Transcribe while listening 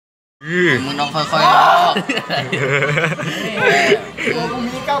มึงต้องค่อยๆออกตัวกู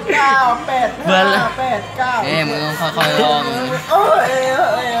มี99 85 89มึงต้องค่อยๆออก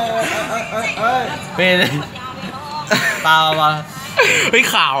เป็นตามาเฮ้ย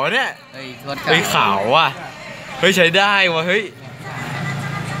ขาวเนี่ยเฮ้ยขาวว่ะเฮ้ยใช้ได้ว่ะเฮ้ย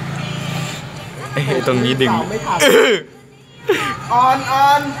ตรงนี้ดึงออนเอา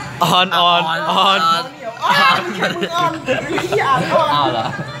เหรอ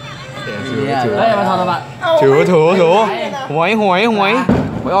เฮ้ยมาทำอะไรถูหวย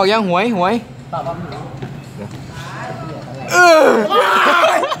ออกยังหวย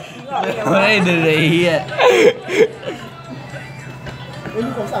เฮ้ยดื้อไอ้เหี้ยเป็น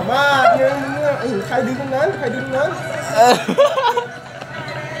ผมสามารถเนี่ยใครดึงตรงนั้น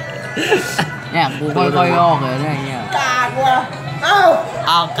เนี่ยกูค่อยๆออกเลยเนี่ยกากว่ะเ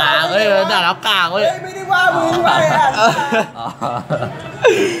อากากเอ้ยด่าแล้วกากเว้ยไม่ได้ว่ามึงไป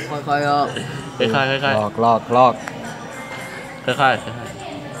ค่อยๆออกค่อยๆลอกค่อย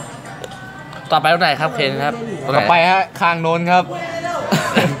ๆต่อไปตรงไหนครับเคนครับต่อไปฮะข้างโน้นครับ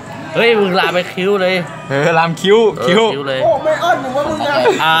เฮ้ยมึงลามไปคิ้วเลยลามคิ้วเลยโอ้ไม่อ้อนหนูว่ามึงนะ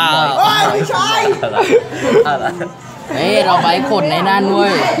ไม่ใช่เราไปขนในนั่นเว้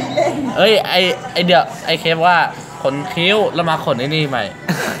ยเฮ้ยไอเดี๋ยวไอเคฟว่าขนคิ้วแล้วมาขนไอ้นี่ใหม่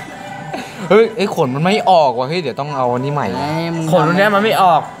เฮ้ยไอขนมันไม่ออกว่ะเฮ้ยเดี๋ยวต้องเอาอันนี้ใหม่ขนตรงนี้มันไม่อ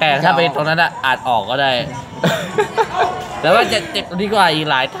อกแต่ถ้าไปตรงนั้นอะอาจออกก็ได้แต่ว่าจะเจ็บดีกว่าอีก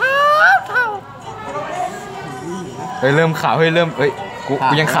หลายเท่าเฮ้ยเริ่มขาว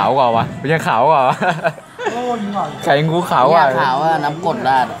กูยังขาวกว่าวะใครกูขาวอ่ะขาวน้ำกดร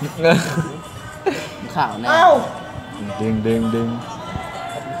าดขาวแน่ดึง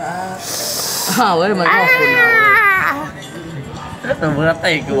เฮ้ยมันขอบคุณนะแต่มึงรับเต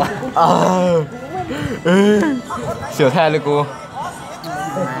ะกูวะเสียวแทนเลยกู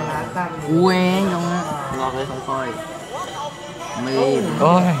เว้งตรงนั้นรอค่อยๆไม่โ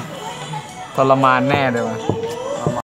อ้ยทรมานแน่เลยวะ